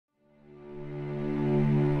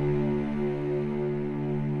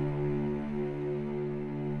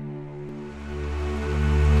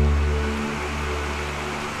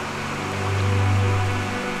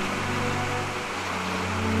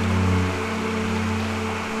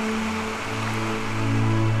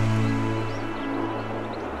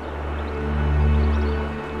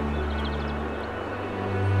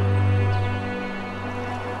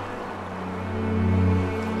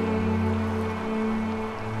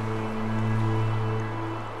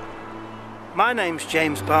My name's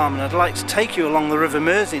James Balme and I'd like to take you along the River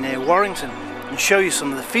Mersey near Warrington and show you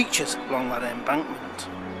some of the features along that embankment.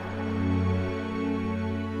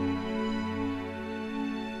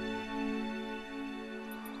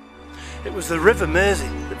 It was the River Mersey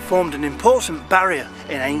that formed an important barrier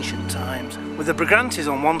in ancient times, with the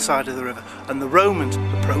Brigantes on one side of the river and the Romans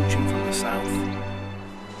approaching from the south.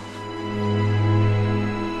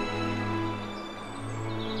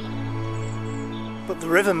 But the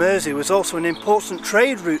River Mersey was also an important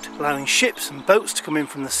trade route, allowing ships and boats to come in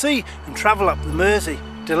from the sea and travel up the Mersey,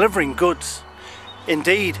 delivering goods.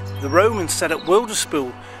 Indeed, the Romans set up Woolston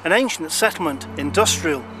Weir, an ancient settlement,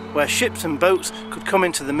 industrial, where ships and boats could come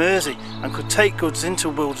into the Mersey and could take goods into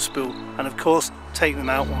Woolston Weir and of course take them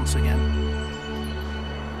out once again.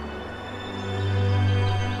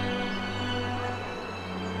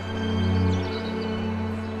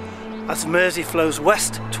 As the Mersey flows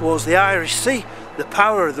west towards the Irish Sea, the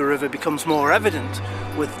power of the river becomes more evident,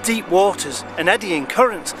 with deep waters and eddying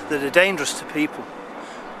currents that are dangerous to people.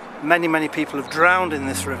 Many people have drowned in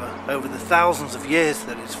this river over the thousands of years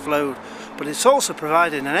that it's flowed, but it's also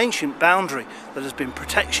provided an ancient boundary that has been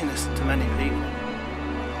protectionist to many people.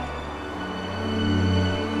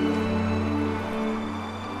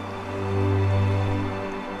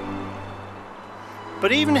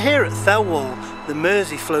 But even here at Thelwall, the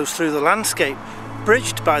Mersey flows through the landscape,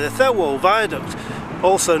 bridged by the Thelwall viaduct,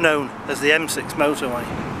 also known as the M6 motorway.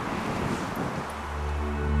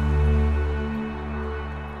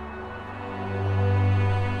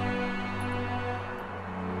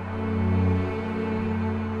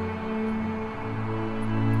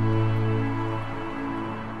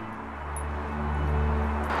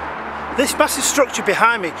 This massive structure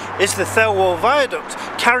behind me is the Thelwall viaduct,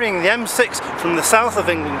 carrying the M6 from the south of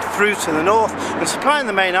England through to the north and supplying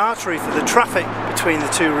the main artery for the traffic between the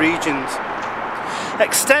two regions.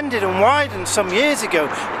 Extended and widened some years ago,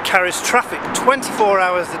 it carries traffic 24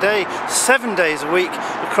 hours a day, 7 days a week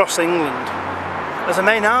across England. As a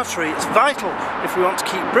main artery, it's vital if we want to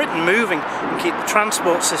keep Britain moving and keep the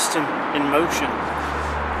transport system in motion.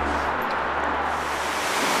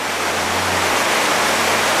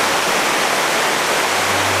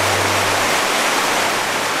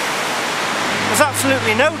 There's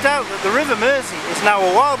absolutely no doubt that the River Mersey is now a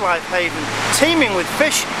wildlife haven, teeming with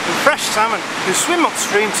fish and fresh salmon who swim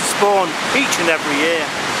upstream to spawn each and every year.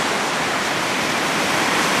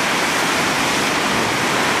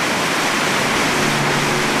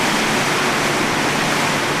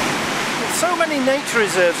 With so many nature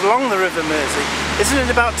reserves along the River Mersey, isn't it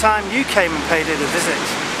about time you came and paid it a visit?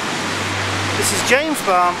 This is James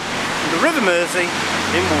Balme from the River Mersey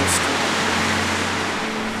in Woolston.